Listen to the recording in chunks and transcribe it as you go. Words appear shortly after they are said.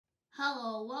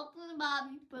Hello, welcome to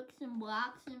Bobby Bricks and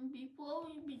Blocks, and before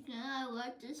we begin, I'd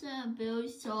like to say I'm very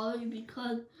sorry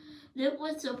because this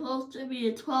was supposed to be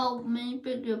a 12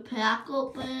 minifigure pack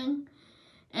opening,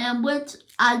 and which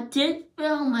I did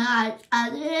film and I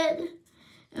edited,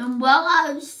 and while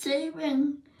I was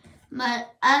saving my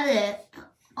edit,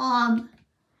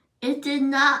 it did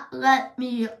not let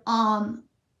me,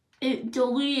 it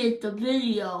deleted the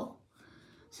video.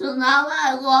 So now that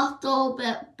I lost all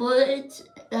that footage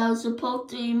that was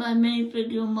supposed to be my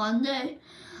minifigure Monday,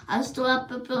 I still have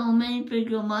to film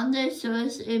minifigure Monday, so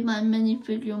this is my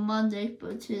minifigure Monday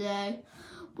for today,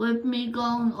 with me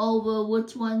going over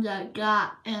which ones I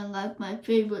got and like my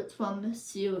favorites from the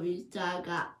series that I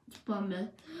got from the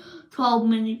 12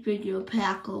 minifigure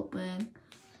pack opening.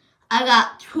 I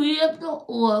got 3 of the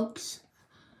orcs.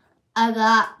 I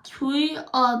got 3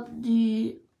 of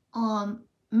the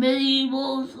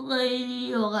medieval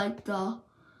lady, or like the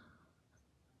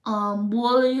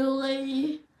warrior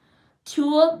lady,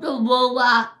 2 of the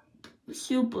robot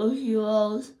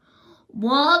superheroes,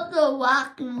 1 of the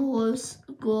rocking horse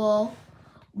girl,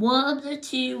 1 of the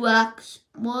T-Rex,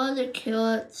 1 of the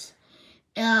carrots,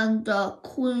 and the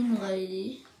queen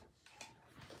lady.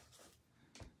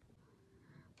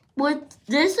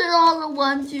 This is all the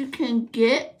ones you can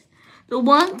get. The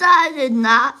ones that I did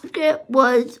not get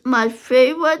was my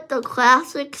favorite, the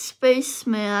classic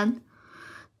spaceman,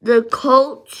 the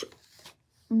coach,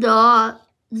 the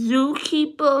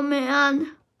zookeeper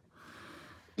man,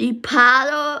 the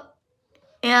potter,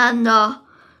 and the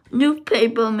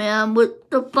newspaper man. But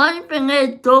the funny thing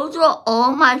is, those are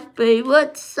all my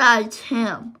favorites besides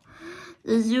him,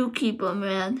 the zookeeper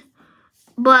man.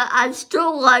 But I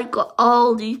still like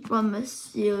all these from the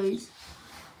series.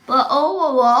 But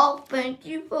overall, thank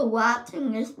you for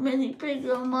watching this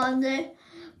minifigure Monday.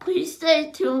 Please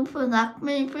stay tuned for next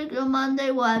minifigure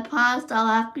Monday, where I promise I'll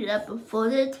actually have the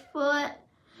footage for it.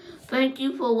 Thank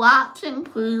you for watching.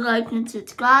 Please like and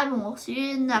subscribe, and we'll see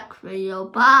you in the next video.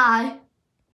 Bye.